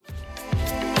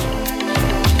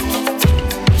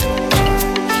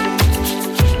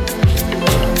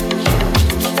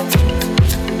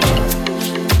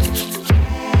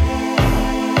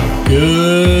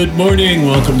morning.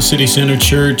 Welcome to City Center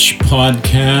Church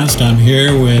podcast. I'm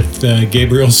here with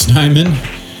Gabriel Snyman,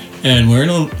 and we're in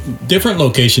a different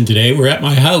location today. We're at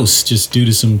my house just due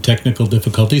to some technical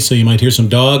difficulties, so you might hear some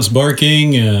dogs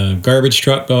barking, a garbage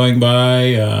truck going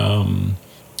by,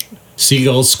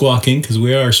 seagulls squawking, because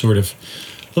we are sort of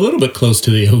a little bit close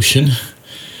to the ocean.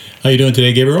 How you doing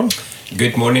today, Gabriel?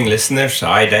 Good morning, listeners.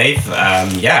 Hi, Dave.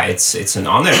 It's an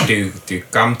honor to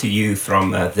come to you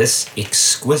from this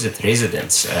exquisite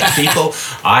residence. People,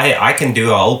 I can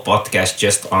do a whole podcast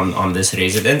just on this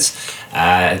residence.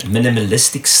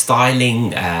 Minimalistic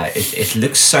styling. It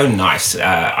looks so nice.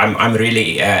 I'm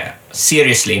really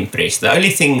seriously impressed. The only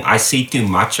thing I see too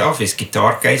much of is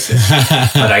guitar cases,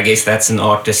 but I guess that's an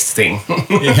artist thing.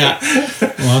 Yeah,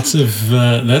 lots of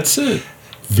that's it.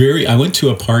 I went to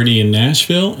a party in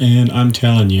Nashville, and I'm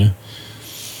telling you,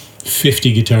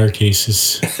 50 guitar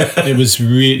cases. It was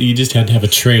really, you just had to have a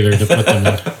trailer to put them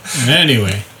in.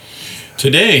 Anyway,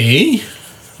 today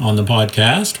on the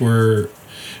podcast, we're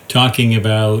talking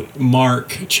about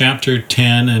Mark chapter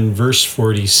 10 and verse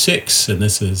 46, and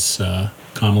this is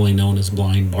commonly known as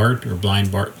Blind Bart or Blind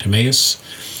Bartimaeus.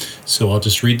 So I'll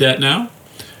just read that now.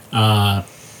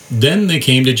 Then they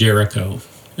came to Jericho.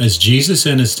 As Jesus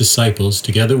and his disciples,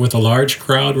 together with a large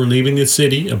crowd, were leaving the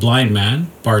city, a blind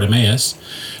man, Bartimaeus,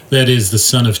 that is, the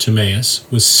son of Timaeus,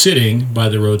 was sitting by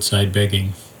the roadside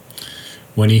begging.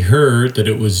 When he heard that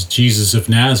it was Jesus of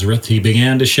Nazareth, he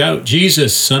began to shout,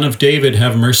 "Jesus, Son of David,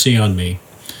 have mercy on me."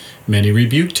 Many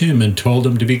rebuked him and told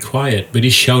him to be quiet, but he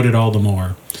shouted all the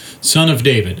more, "Son of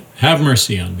David, have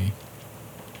mercy on me."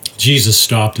 Jesus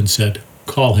stopped and said,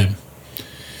 "Call him."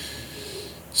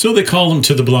 So they called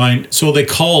to the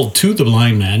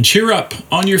blind man, "Cheer up,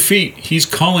 on your feet, he's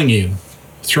calling you."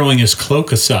 Throwing his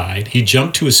cloak aside, he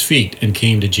jumped to his feet and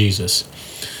came to Jesus.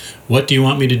 "What do you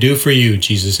want me to do for you?"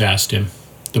 Jesus asked him.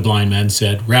 The blind man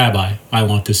said, "Rabbi, I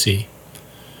want to see."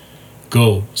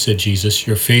 "Go," said Jesus,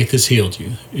 "your faith has healed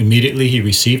you." Immediately he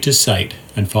received his sight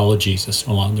and followed Jesus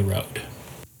along the road.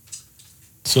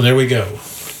 So there we go.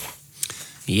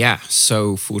 Yeah,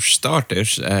 so for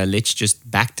starters, let's just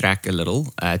backtrack a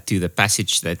little to the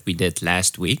passage that we did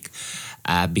last week,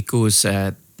 because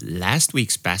last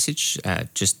week's passage,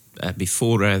 just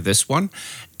before this one,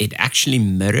 it actually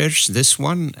mirrors this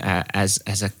one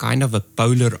as a kind of a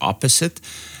polar opposite.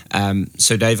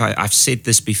 So Dave, I've said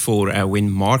this before, when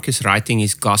Mark is writing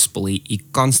his gospel, he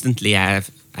constantly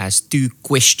has two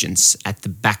questions at the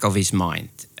back of his mind.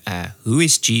 Who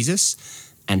is Jesus?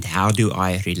 And how do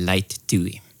I relate to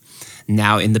him?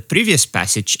 Now, in the previous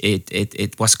passage,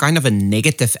 it was kind of a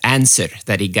negative answer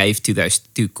that he gave to those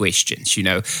two questions. You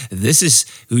know, this is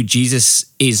who Jesus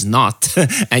is not,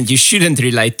 and you shouldn't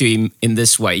relate to him in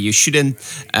this way. You shouldn't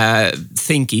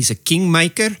think he's a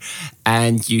kingmaker,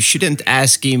 and you shouldn't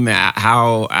ask him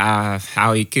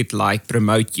how he could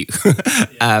promote you.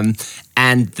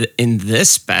 And in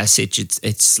this passage,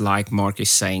 it's like Mark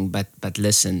is saying, but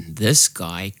listen, this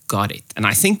guy got it. And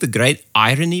I think the great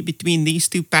irony between these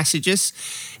two passages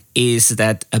is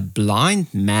that a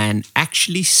blind man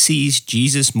actually sees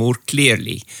Jesus more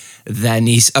clearly than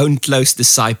his own close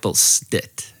disciples did.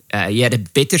 He had a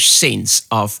better sense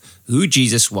of who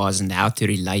Jesus was and how to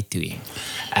relate to him.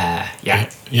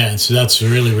 Yeah, so that's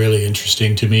really, really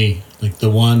interesting to me. Like the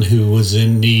one who was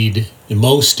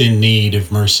most in need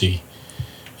of mercy,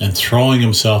 and throwing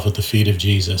himself at the feet of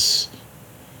Jesus,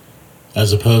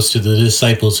 as opposed to the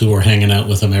disciples who were hanging out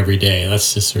with him every day.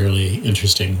 That's just a really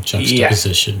interesting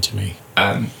juxtaposition to me.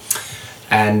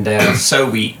 So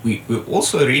we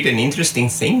also read an interesting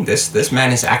thing. This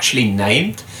man is actually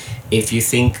named. If you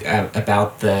think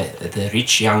about the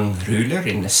rich young ruler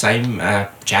in the same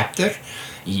chapter,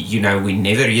 we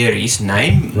never hear his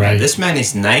name. Right. This man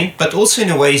is named, but also in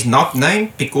a way is not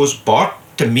named, because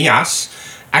Bartimaeus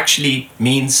actually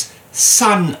means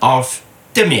son of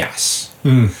Timaeus.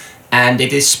 And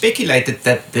it is speculated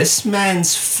that this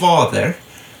man's father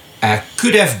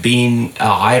could have been a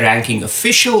high-ranking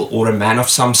official or a man of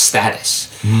some status.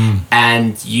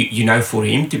 And, for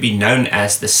him to be known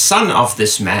as the son of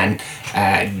this man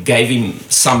gave him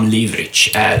some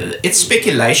leverage. It's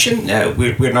speculation.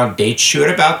 We're not dead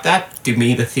sure about that. To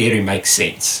me, the theory makes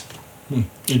sense.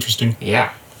 Interesting.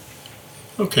 Yeah.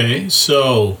 Okay,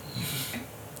 so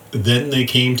then they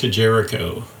came to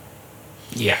Jericho.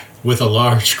 Yeah. With a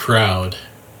large crowd.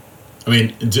 I mean,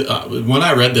 when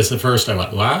I read this at first, I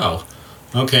went, wow.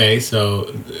 Okay,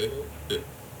 so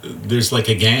there's like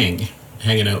a gang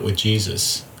hanging out with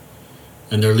Jesus.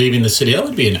 And they're leaving the city. That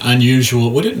would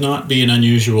it not be an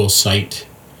unusual sight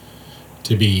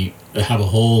to have a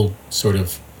whole sort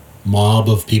of mob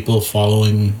of people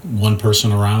following one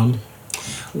person around?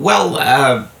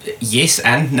 Well, yes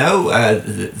and no.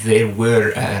 There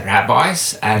were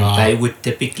rabbis, and they would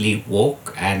typically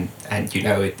walk, and I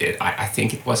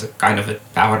think it was a kind of a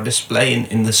power display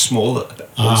in the small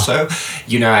also.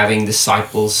 Having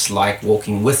disciples like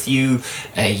walking with you,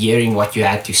 hearing what you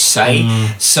had to say.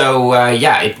 So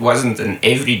it wasn't an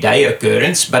everyday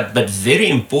occurrence, but very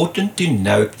important to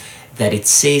note that it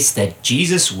says that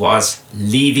Jesus was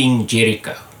leaving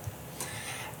Jericho.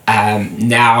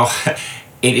 Now,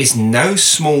 it is no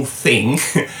small thing,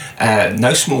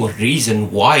 no small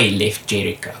reason why he left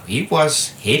Jericho. He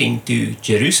was heading to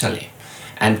Jerusalem.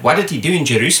 And what did he do in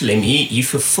Jerusalem? He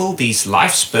fulfilled his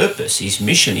life's purpose, his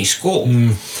mission, his call.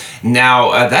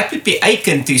 Now, that would be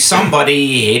akin to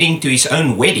somebody heading to his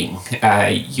own wedding.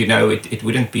 It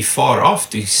wouldn't be far off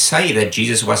to say that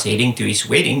Jesus was heading to his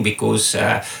wedding because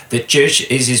the church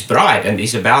is his bride and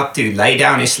he's about to lay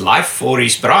down his life for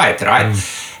his bride, right?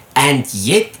 And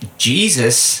yet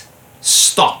Jesus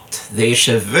stopped. There's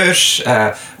a verse,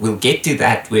 we'll get to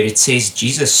that, where it says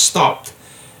Jesus stopped.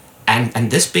 And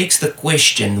this begs the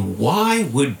question, why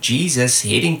would Jesus,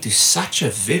 heading to such a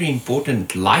very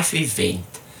important life event,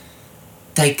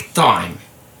 take time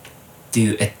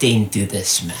to attend to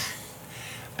this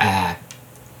man?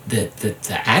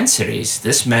 The answer is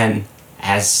this man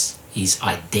has his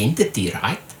identity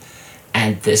right,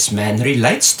 and this man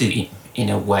relates to him in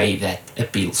a way that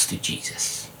appeals to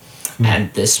Jesus.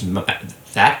 And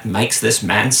that makes this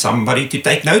man somebody to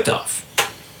take note of.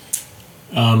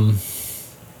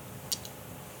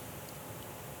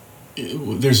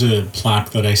 There's a plaque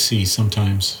that I see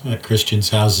sometimes at Christians'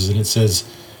 houses, and it says,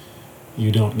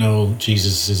 "You don't know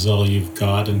Jesus is all you've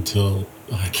got until..."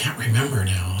 I can't remember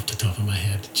now off the top of my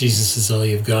head. Jesus is all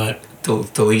you've got.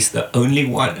 Till he's the only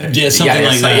one. Yeah, something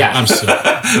like that. Yeah. I'm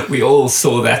sorry. We all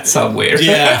saw that somewhere.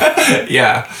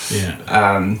 Yeah.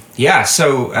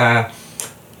 So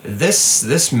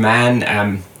this man,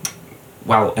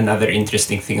 another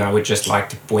interesting thing I would just like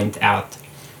to point out,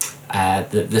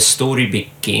 the story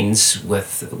begins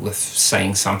with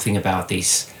saying something about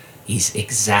his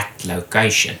exact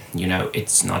location.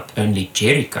 It's not only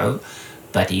Jericho,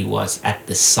 but he was at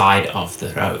the side of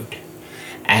the road.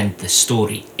 And the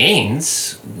story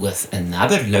ends with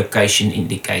another location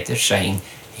indicator saying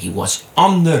he was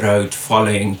on the road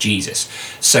following Jesus.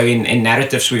 So in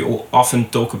narratives, we often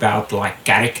talk about like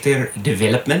character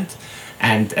development.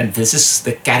 And this is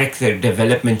the character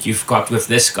development you've got with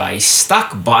this guy. He's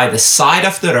stuck by the side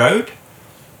of the road,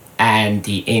 and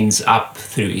he ends up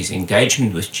through his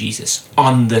engagement with Jesus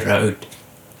on the road,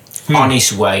 on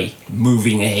his way,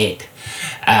 moving ahead.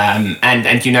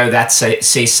 That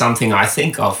says something, I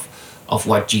think, of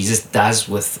what Jesus does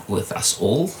with us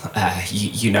all.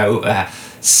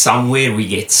 Somewhere we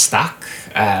get stuck.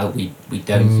 We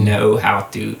don't know how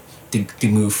to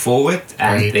move forward,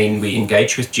 and then we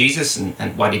engage with Jesus,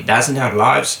 and what he does in our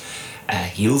lives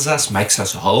heals us, makes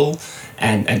us whole,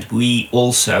 and we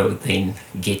also then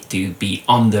get to be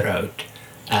on the road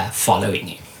following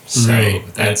him. So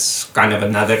that's kind of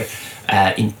another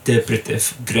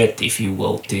interpretive grid, if you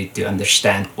will, to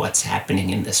understand what's happening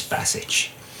in this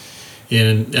passage.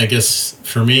 And I guess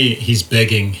for me, he's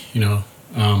begging,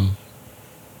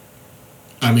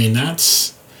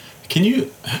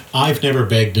 I've never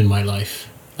begged in my life.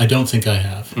 I don't think I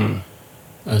have.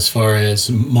 As far as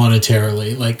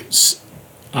monetarily.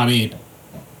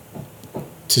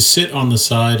 To sit on the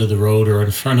side of the road or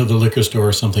in front of the liquor store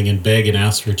or something and beg and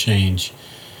ask for change,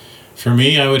 for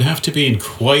me, I would have to be in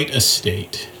quite a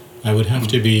state. I would have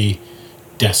to be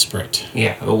desperate.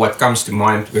 Yeah, well, what comes to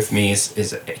mind with me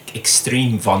is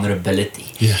extreme vulnerability.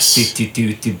 Yes.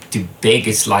 To beg,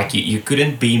 it's like you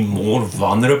couldn't be more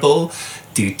vulnerable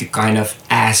to kind of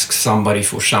ask somebody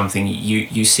for something.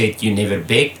 You said you never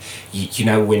begged.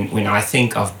 When I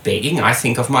think of begging, I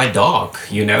think of my dog,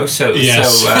 So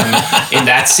in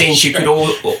that sense, you could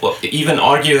even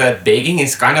argue that begging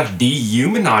is kind of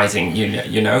dehumanizing,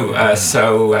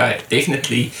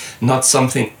 definitely not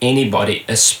something anybody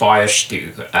aspires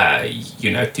to,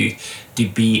 to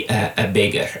be a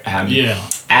beggar.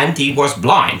 And he was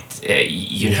blind,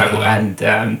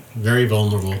 and very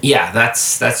vulnerable. Yeah,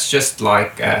 that's just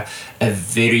like a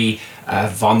very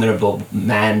vulnerable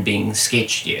man being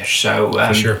sketched here. So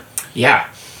for sure. Yeah,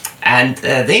 and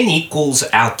then he calls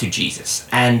out to Jesus,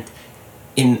 and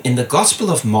in the Gospel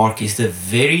of Mark is the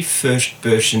very first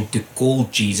person to call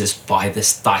Jesus by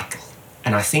this title,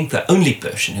 and I think the only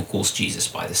person who calls Jesus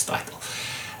by this title.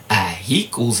 He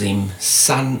calls him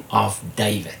Son of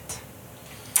David.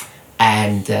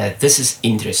 And this is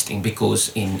interesting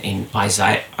because in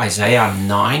Isaiah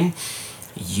 9,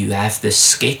 you have the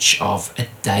sketch of a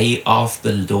day of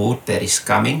the Lord that is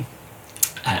coming.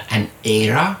 an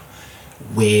era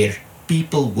where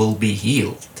people will be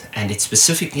healed. And it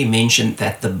specifically mentioned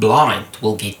that the blind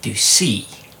will get to see.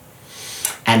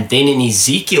 And then in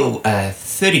Ezekiel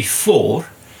 34,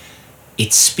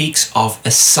 it speaks of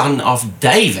a son of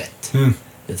David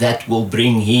that will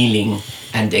bring healing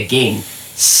and again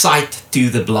sight to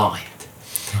the blind.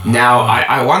 Now,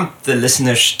 I want the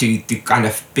listeners to kind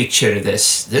of picture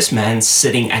this man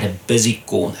sitting at a busy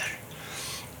corner.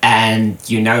 And,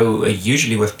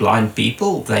 usually with blind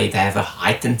people, they have a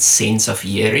heightened sense of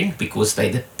hearing because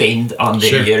they depend on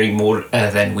their hearing more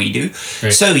than we do.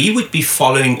 Right. So he would be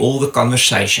following all the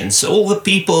conversations, all the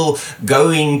people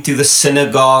going to the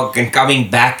synagogue and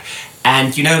coming back.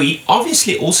 And, he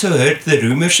obviously also heard the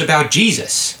rumors about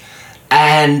Jesus.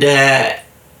 And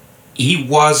he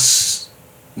was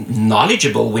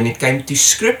knowledgeable when it came to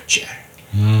scripture.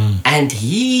 And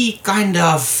he kind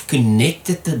of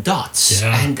connected the dots,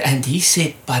 and he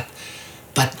said, but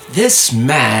this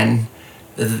man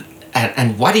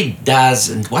and what he does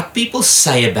and what people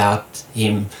say about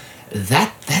him,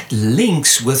 that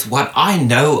links with what I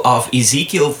know of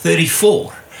Ezekiel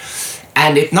 34.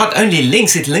 And it not only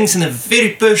links, it links in a very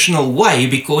personal way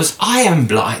because I am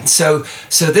blind. So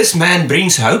this man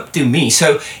brings hope to me.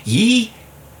 So he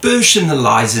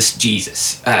personalizes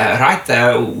Jesus, right?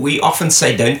 We often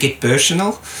say don't get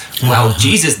personal. Well,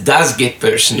 Jesus does get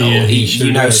personal. Yeah, he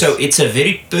sure does. So it's a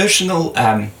very personal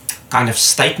kind of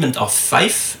statement of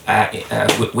faith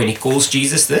when he calls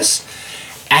Jesus this.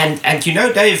 And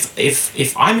Dave,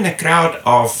 if I'm in a crowd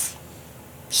of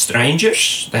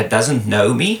strangers that doesn't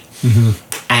know me,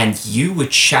 and you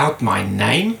would shout my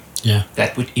name,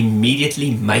 that would immediately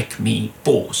make me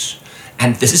pause.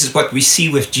 And this is what we see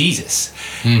with Jesus.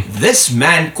 This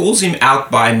man calls him out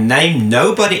by name.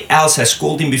 Nobody else has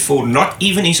called him before, not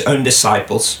even his own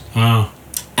disciples. Wow.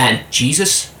 And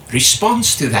Jesus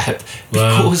responds to that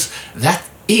because that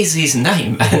is his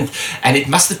name. And it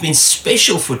must have been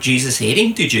special for Jesus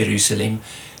heading to Jerusalem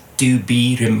to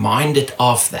be reminded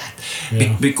of that.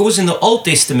 Because in the Old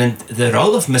Testament, the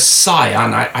role of Messiah,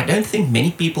 and I don't think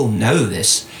many people know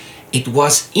this, it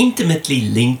was intimately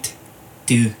linked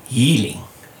to healing,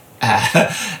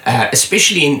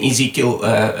 especially in Ezekiel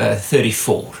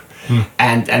 34.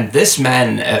 And this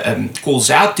man calls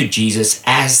out to Jesus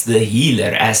as the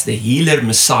healer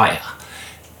Messiah,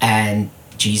 and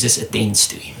Jesus attends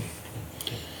to him.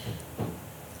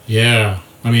 Yeah.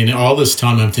 I mean, all this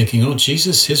time I'm thinking,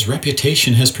 Jesus, his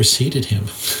reputation has preceded him.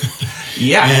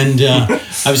 And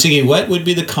I was thinking, what would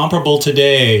be the comparable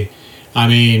today? I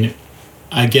mean,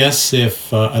 I guess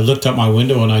if I looked out my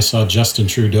window and I saw Justin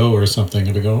Trudeau or something,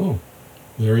 I'd go,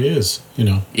 there he is,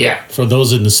 For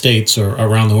those in the States or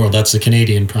around the world, that's the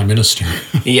Canadian Prime Minister.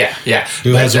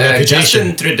 Who has a reputation.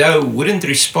 Justin Trudeau wouldn't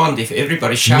respond if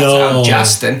everybody shouts out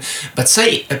Justin. But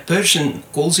say a person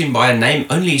calls him by a name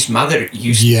only his mother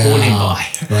used to call him by.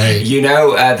 Right.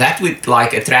 That would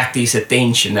attract his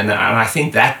attention. And I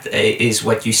think that is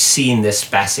what you see in this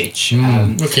passage.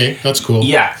 Okay, that's cool.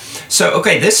 Yeah. So,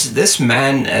 this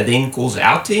man then calls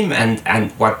out to him,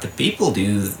 and what the people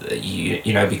do,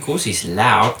 because he's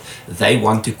loud, they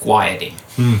want to quiet him.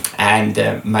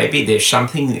 And maybe there's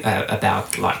something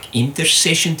about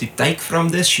intercession to take from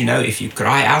this. If you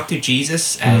cry out to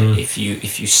Jesus, if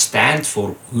you stand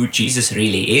for who Jesus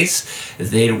really is,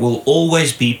 there will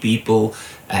always be people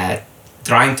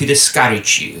trying to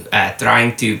discourage you,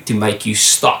 trying to make you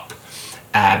stop.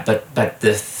 But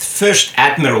the first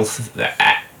admirable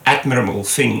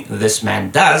thing this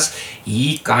man does,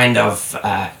 he kind of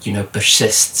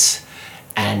persists,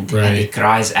 and he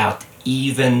cries out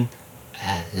even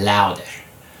louder,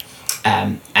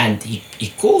 and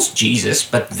he calls Jesus,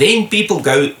 but then people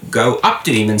go up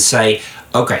to him and say,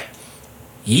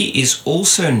 he is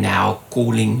also now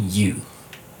calling you.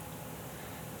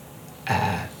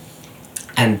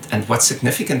 And what's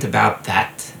significant about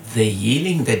that, the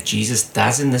healing that Jesus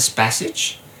does in this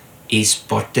passage is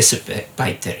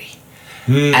participatory.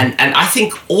 And I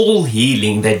think all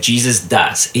healing that Jesus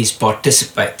does is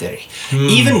participatory.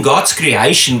 Even God's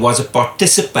creation was a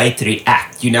participatory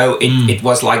act. It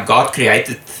was like God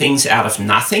created things out of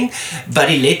nothing, but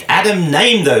he let Adam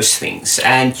name those things.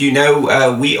 And,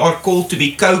 we are called to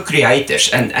be co-creators.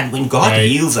 And when God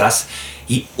heals us,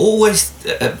 he always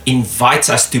invites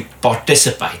us to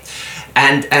participate.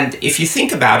 And if you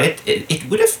think about it, it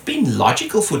would have been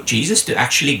logical for Jesus to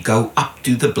actually go up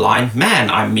to the blind man.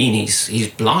 I mean, he's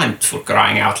blind, for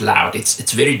crying out loud.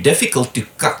 It's very difficult to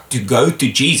go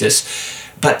to Jesus.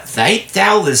 But they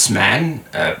tell this man,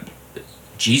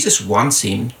 Jesus wants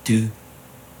him to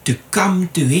come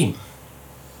to him.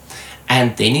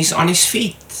 and then he's on his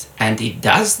feet. And he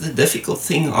does the difficult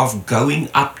thing of going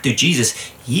up to Jesus.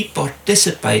 He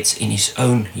participates in his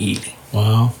own healing.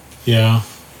 Wow. Yeah.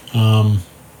 I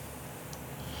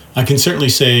can certainly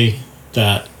say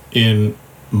that in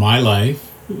my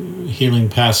life, healing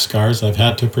past scars, I've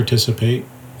had to participate.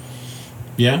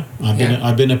 Yeah,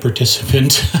 I've been a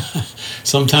participant.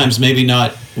 Sometimes maybe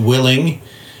not willing.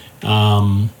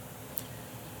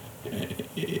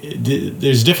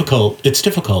 It's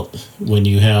difficult when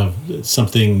you have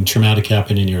something traumatic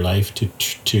happen in your life to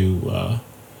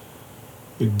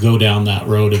go down that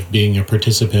road of being a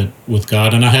participant with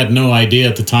God. And I had no idea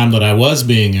at the time that I was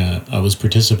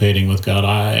participating with God.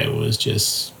 I was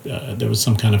just there was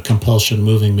some kind of compulsion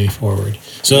moving me forward.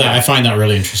 So I find that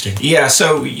really interesting. Yeah.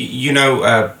 So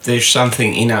there's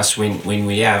something in us when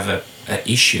we have a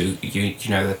issue,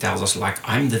 that tells us, like,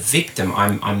 I'm the victim.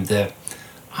 I'm the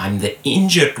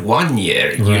injured one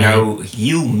here. Right.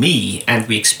 Heal me, and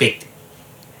we expect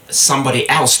somebody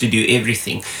else to do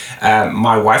everything.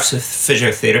 My wife's a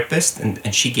physiotherapist,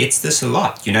 and she gets this a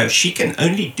lot. She can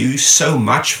only do so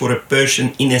much for a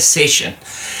person in a session.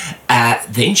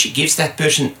 Then she gives that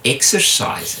person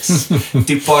exercises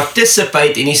to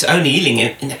participate in his own healing.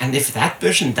 And if that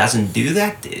person doesn't do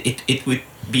that, it would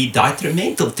be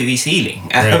detrimental to his healing.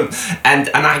 Right. And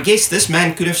I guess this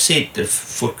man could have said,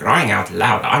 for crying out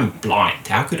loud, I'm blind.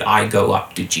 How could I go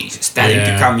up to Jesus? Tell him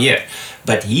to come here.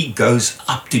 But he goes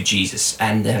up to Jesus,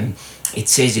 and it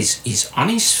says he's on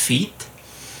his feet.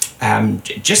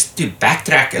 Just to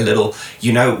backtrack a little,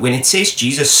 when it says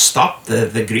Jesus stopped,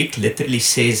 the Greek literally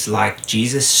says, like,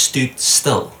 Jesus stood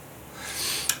still.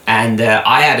 And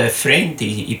I had a friend,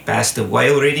 he passed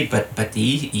away already, but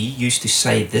he used to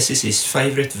say this is his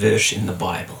favorite verse in the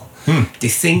Bible. To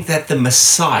think that the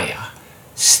Messiah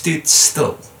stood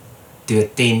still to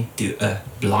attend to a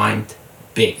blind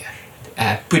beggar.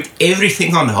 Put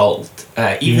everything on hold,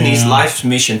 even his life's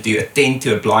mission to attend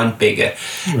to a blind beggar.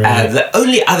 Right. The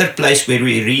only other place where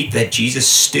we read that Jesus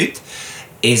stood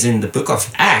is in the book of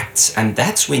Acts, and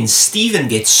that's when Stephen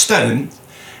gets stoned,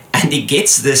 and he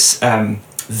gets this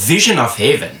vision of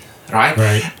heaven, right?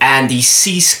 And he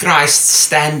sees Christ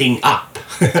standing up,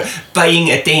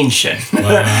 paying attention.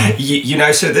 Wow.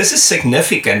 So this is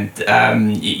significant.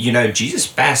 Jesus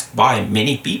passed by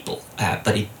many people,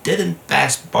 but he didn't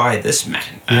pass by this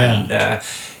man. Yeah.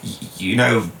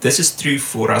 And this is true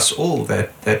for us all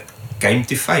that came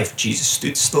to faith. Jesus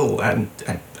stood still and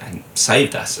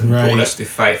saved us and brought us to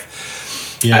faith.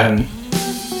 Yeah.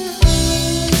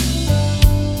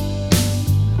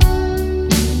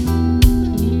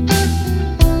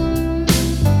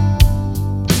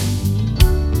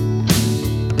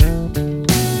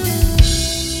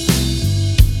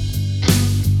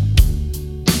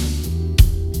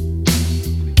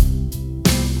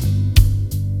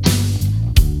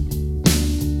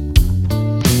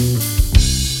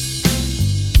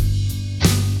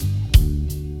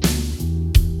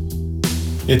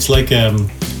 It's like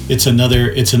it's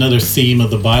another theme of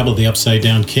the Bible, the upside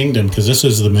down kingdom, because this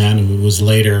is the man who was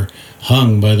later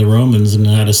hung by the Romans and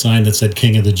had a sign that said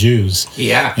King of the Jews.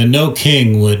 Yeah. And no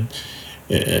king would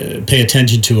pay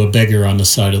attention to a beggar on the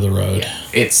side of the road. Yeah.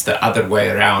 It's the other way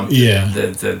around. Yeah.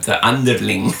 The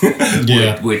underling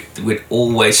would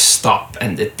always stop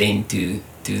and attend to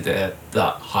the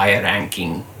higher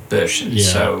ranking person. Yeah.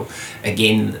 So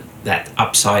again, that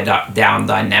upside down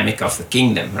dynamic of the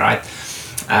kingdom, right?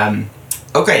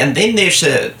 Okay, and then there's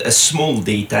a small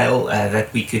detail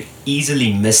that we could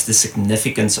easily miss the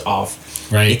significance of.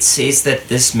 Right. It says that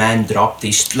this man dropped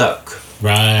his cloak.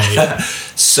 Right.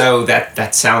 So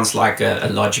that sounds like a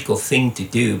logical thing to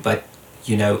do, but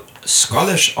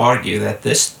scholars argue that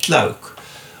this cloak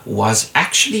was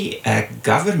actually a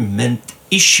government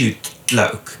issued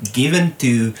cloak given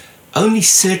to only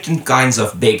certain kinds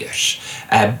of beggars.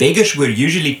 Beggars were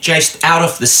usually chased out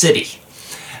of the city.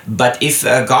 But if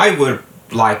a guy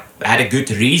had a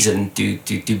good reason to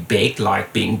beg,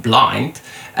 like being blind,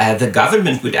 the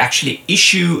government would actually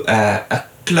issue a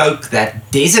cloak that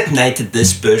designated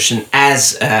this person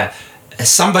as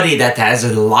somebody that has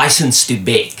a license to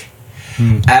beg.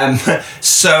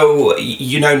 So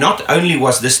not only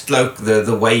was this cloak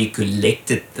the way he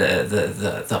collected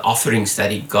the offerings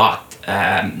that he got,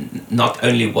 not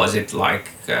only was it like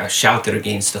shelter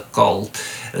against the cold,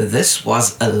 this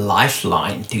was a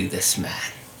lifeline to this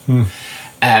man.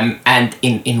 And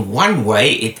in one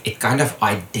way, it kind of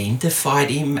identified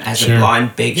him as a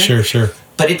blind beggar. Sure.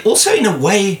 But it also, in a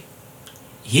way,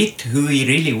 hid who he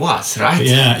really was, right?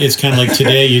 Yeah, it's kind of like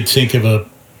today you'd think of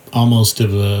almost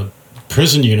a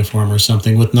prison uniform or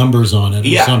something with numbers on it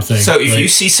or something. So if you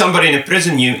see somebody in a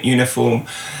prison uniform,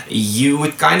 you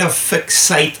would kind of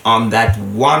fixate on that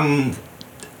one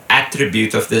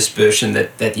attribute of this person,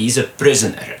 that he's a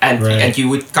prisoner, and you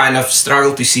would kind of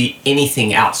struggle to see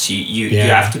anything else. You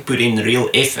have to put in real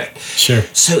effort. Sure.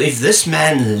 So if this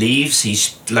man leaves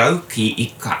his cloak,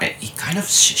 he kind of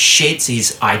sheds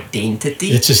his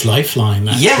identity. It's his lifeline.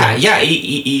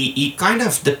 He kind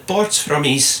of departs from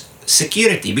his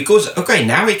security, because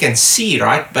now he can see,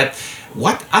 right? But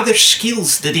what other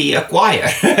skills did he acquire?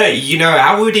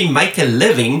 How would he make a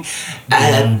living?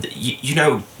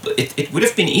 It would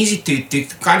have been easy to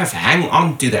kind of hang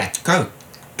on to that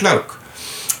cloak.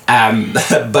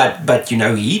 But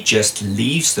he just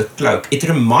leaves the cloak. It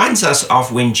reminds us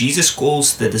of when Jesus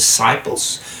calls the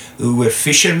disciples, who were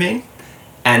fishermen,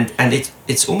 and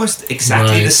it's almost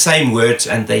exactly the same words,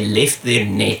 and they left their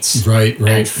nets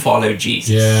and followed Jesus.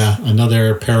 Yeah,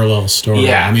 another parallel story.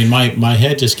 Yeah. I mean, my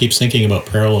head just keeps thinking about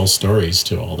parallel stories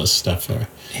to all this stuff.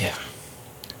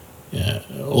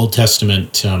 Old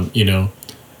Testament,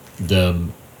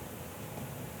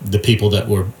 the people that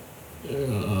were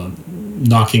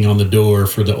knocking on the door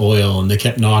for the oil, and they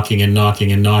kept knocking and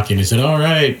knocking and knocking. He said, "All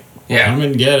right, come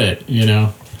and get it,"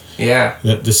 Yeah.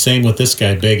 The same with this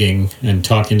guy begging and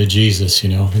talking to Jesus,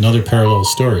 another parallel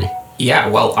story. Yeah,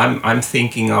 well, I'm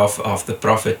thinking of the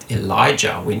prophet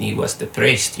Elijah when he was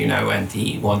depressed, and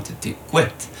he wanted to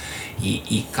quit.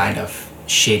 He kind of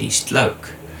shed his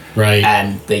cloak. Right.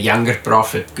 And the younger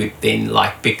prophet could then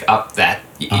pick up that,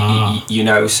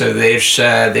 so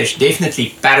there's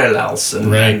definitely parallels,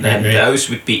 and those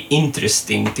would be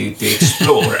interesting to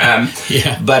explore.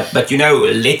 But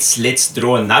let's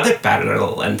draw another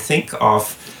parallel and think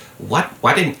of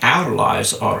what in our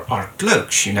lives are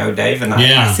cloaks, Dave, and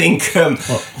I think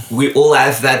we all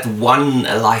have that one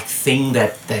thing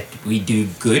that we do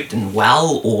good and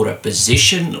well, or a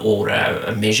position, or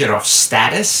a measure of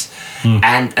status.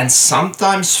 And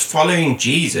sometimes following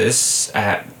Jesus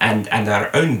and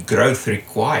our own growth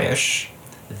requires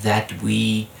that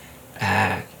we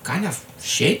kind of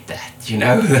shed that,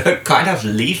 kind of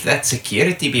leave that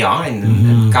security behind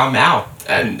and come out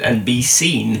and be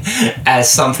seen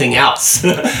as something else.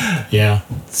 I've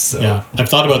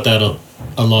thought about that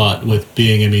a lot with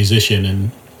being a musician,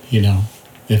 and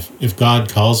if God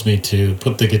calls me to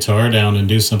put the guitar down and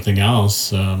do something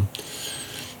else,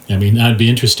 that'd be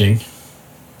interesting.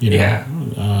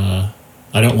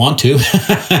 I don't want to,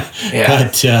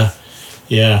 but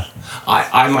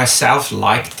I myself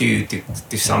like to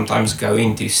sometimes go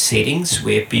into settings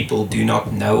where people do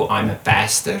not know I'm a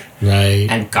pastor,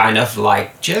 and kind of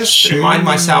remind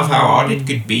myself how hard it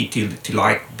could be to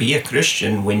be a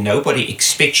Christian when nobody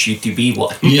expects you to be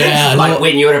one.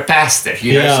 When you're a pastor,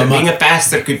 so being a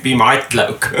pastor could be my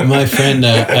cloak. My friend,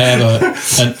 I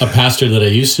have a pastor that I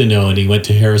used to know, and he went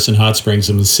to Harrison Hot Springs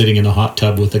and was sitting in a hot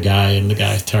tub with a guy, and the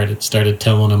guy started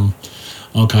telling him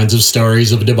all kinds of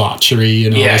stories of debauchery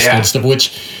and all this kind of stuff,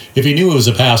 which if he knew it was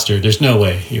a pastor, there's no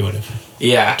way he would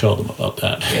have told him about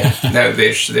that. No,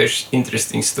 there's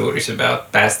interesting stories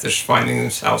about pastors finding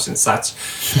themselves in such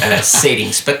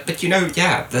settings. But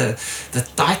the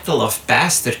title of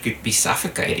pastor could be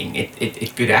suffocating.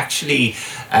 It could actually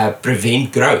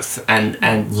prevent growth. And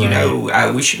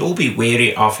we should all be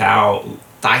wary of how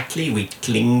tightly we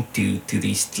cling to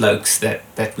these cloaks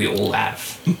that we all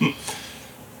have.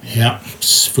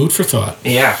 It's food for thought.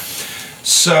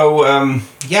 So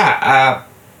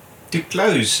to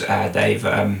close, Dave,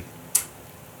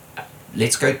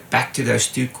 let's go back to those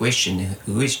two questions.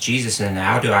 Who is Jesus, and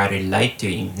how do I relate to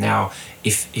him? Now,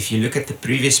 if you look at the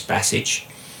previous passage,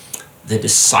 the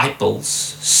disciples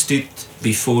stood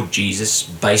before Jesus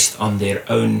based on their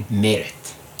own merit.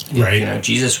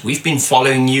 Jesus, we've been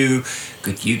following you.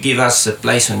 Could you give us a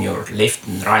place on your left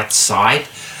and right side?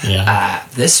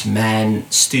 This man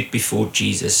stood before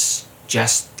Jesus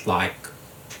just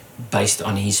based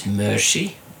on his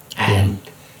mercy, and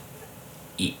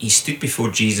he stood before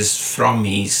Jesus from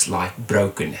his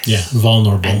brokenness,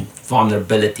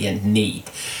 vulnerability and need.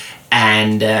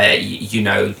 And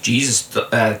Jesus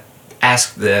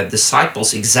asked the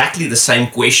disciples exactly the same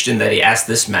question that he asked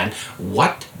this man: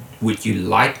 what would you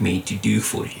like me to do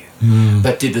for you?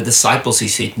 But to the disciples he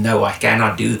said, no, I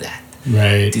cannot do that.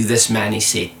 To this man he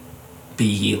said,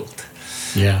 be healed.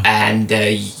 And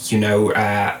if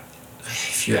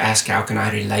you ask how can I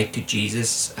relate to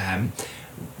Jesus,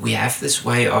 we have this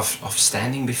way of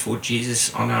standing before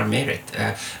Jesus on our merit.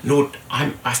 Lord,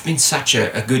 I've been such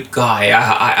a good guy.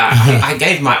 I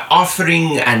gave my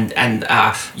offering, and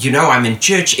I'm in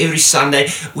church every Sunday.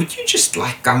 Would you just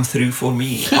like come through for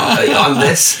me on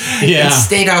this? Yeah.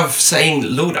 Instead of saying,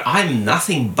 Lord, I'm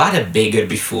nothing but a beggar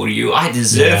before you. I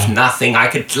deserve nothing. I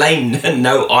could claim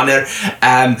no honor,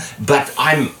 but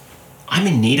I'm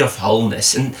in need of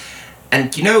wholeness. And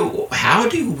how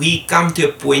do we come to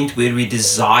a point where we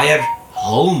desire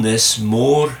wholeness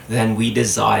more than we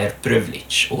desire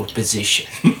privilege or position?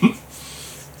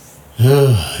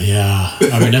 Oh, yeah.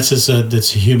 I mean, that's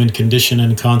a human condition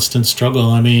and constant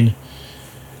struggle. I mean,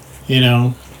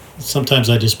 sometimes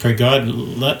I just pray, God,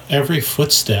 let every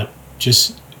footstep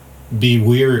just be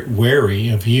wary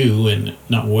of you, and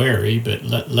not wary, but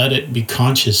let it be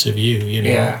conscious of you,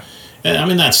 Yeah. And I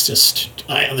mean, that's just,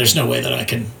 there's no way that I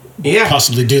can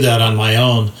possibly do that on my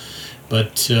own.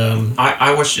 But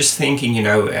I was just thinking,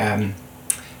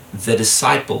 the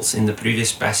disciples in the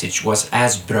previous passage was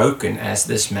as broken as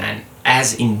this man,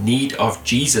 as in need of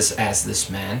Jesus as this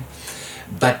man,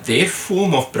 but their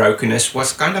form of brokenness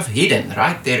was kind of hidden,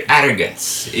 right? Their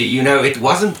arrogance, it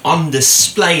wasn't on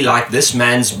display like this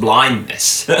man's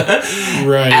blindness.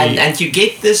 Right. And you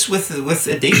get this with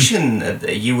addiction.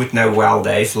 You would know well,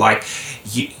 Dave. Like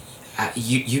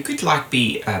you could like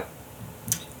be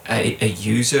a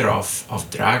user of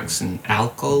drugs and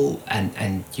alcohol,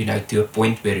 and to a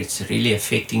point where it's really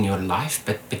affecting your life,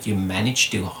 but you manage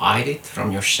to hide it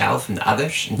from yourself and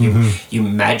others, and you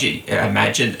manage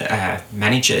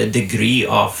a degree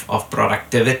of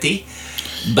productivity,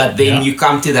 but then you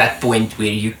come to that point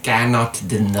where you cannot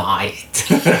deny it.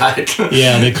 Right?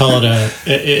 Yeah, they call it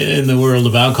in the world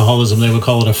of alcoholism, they would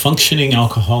call it a functioning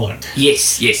alcoholic.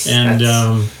 Yes. And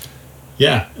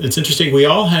it's interesting. We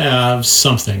all have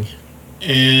something,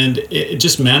 and it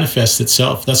just manifests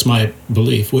itself. That's my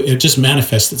belief. It just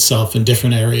manifests itself in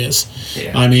different areas.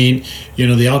 Yeah. I mean,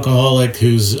 the alcoholic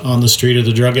who's on the street, or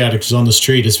the drug addict who's on the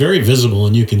street, it's very visible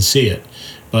and you can see it.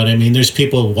 But I mean, there's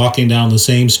people walking down the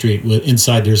same street with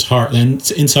inside their heart, and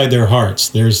inside their hearts,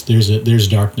 there's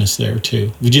darkness there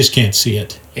too. We just can't see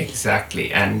it.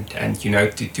 Exactly, and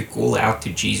to call out to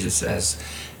Jesus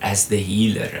as the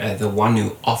healer, the one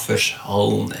who offers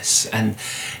wholeness. And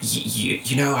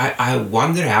I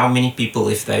wonder how many people,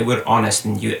 if they were honest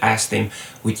and you asked them,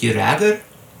 would you rather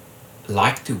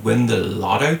like to win the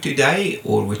lotto today,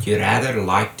 or would you rather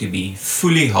like to be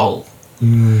fully whole?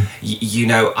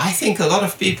 I think a lot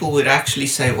of people would actually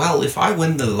say, well, if I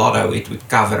win the lotto, it would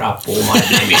cover up all my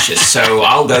blemishes, so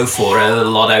I'll go for a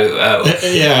lotto.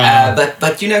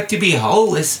 But to be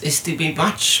whole is to be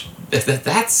much.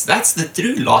 That's the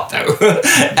true lotto.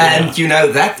 And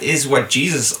that is what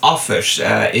Jesus offers,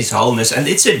 is wholeness, and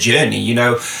it's a journey.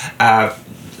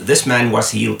 This man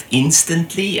was healed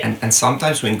instantly, and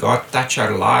sometimes when God touches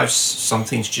our lives, some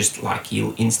things just like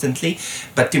heal instantly.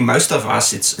 But to most of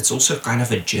us, it's also kind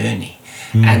of a journey.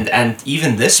 And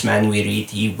even this man, we read,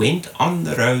 he went on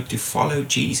the road to follow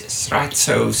Jesus, right?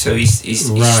 So his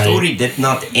story did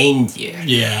not end here.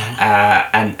 Yeah.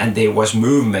 And there was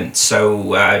movement.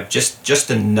 So just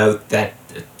a note that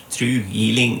true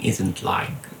healing isn't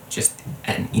like just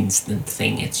an instant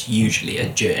thing. It's usually a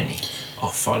journey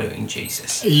of following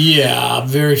Jesus. Yeah,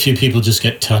 very few people just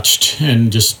get touched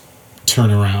and just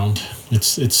turn around.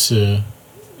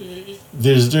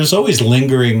 There's always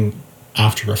lingering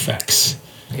after effects.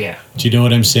 Yeah. Do you know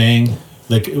what I'm saying?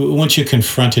 Like, once you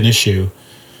confront an issue,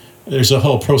 there's a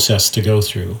whole process to go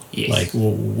through. Yes. Like,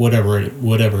 whatever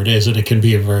it is, and it can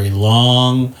be a very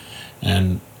long,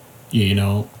 and you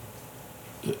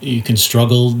can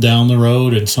struggle down the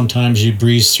road, and sometimes you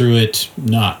breeze through it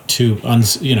not too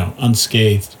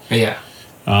unscathed. Yeah.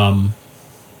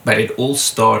 But it all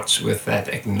starts with that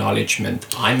acknowledgement,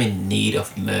 I'm in need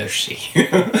of mercy.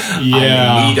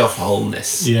 I'm in need of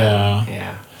wholeness.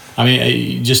 Yeah. I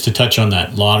mean, just to touch on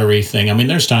that lottery thing, I mean,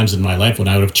 there's times in my life when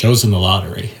I would have chosen the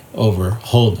lottery over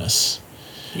wholeness.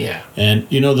 Yeah. And,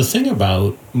 the thing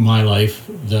about my life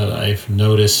that I've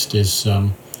noticed is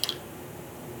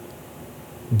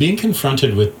being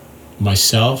confronted with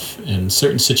myself in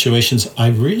certain situations, I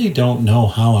really don't know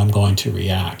how I'm going to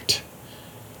react.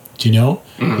 Do you know?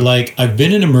 Mm-hmm. Like, I've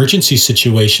been in emergency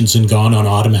situations and gone on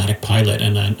automatic pilot,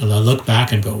 and I look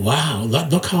back and go, wow,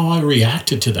 look how I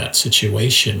reacted to that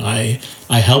situation. I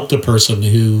helped a person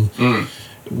who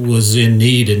was in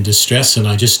need and distress, and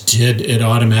I just did it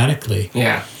automatically.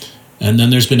 Yeah. And then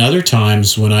there's been other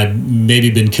times when I've maybe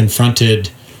been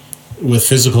confronted with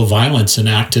physical violence and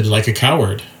acted like a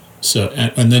coward. So,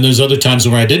 and then there's other times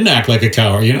where I didn't act like a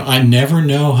coward. I never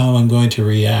know how I'm going to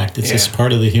react. It's just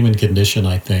part of the human condition,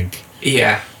 I think.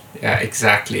 Yeah,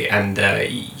 exactly. And,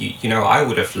 I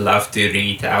would have loved to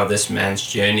read how this man's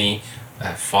journey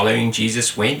following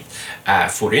Jesus went.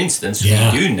 For instance, we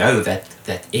do know that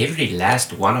every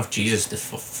last one of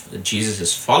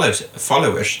Jesus's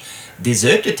followers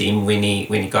deserted him when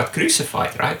he got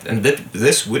crucified, right? And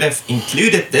this would have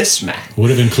included this man. Would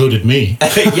have included me.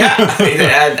 Yeah,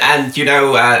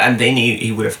 and then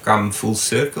he would have come full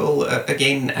circle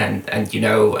again, and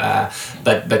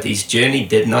but his journey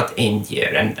did not end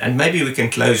here. And maybe we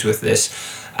can close with this.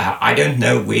 I don't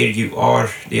know where you are,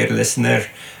 dear listener.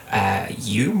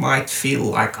 You might feel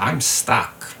like I'm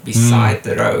stuck beside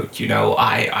the road.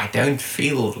 I don't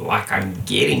feel like I'm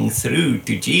getting through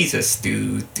to Jesus,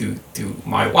 to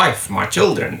my wife, my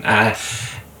children,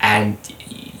 and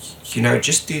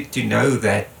just to know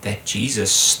that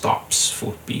Jesus stops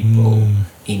for people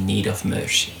in need of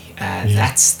mercy.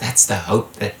 That's the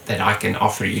hope that I can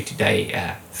offer you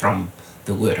today from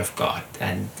the Word of God,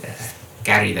 and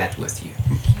carry that with you.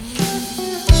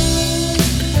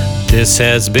 This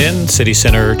has been City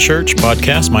Center Church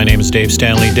Podcast. My name is Dave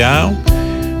Stanley Dow.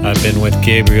 I've been with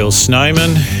Gabriel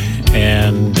Snyman.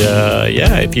 And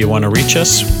if you want to reach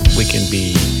us,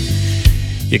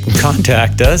 you can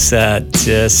contact us at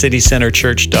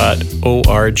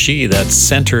citycenterchurch.org. That's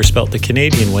center spelt the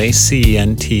Canadian way,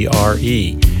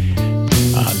 CNTRE.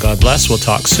 God bless. We'll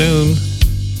talk soon.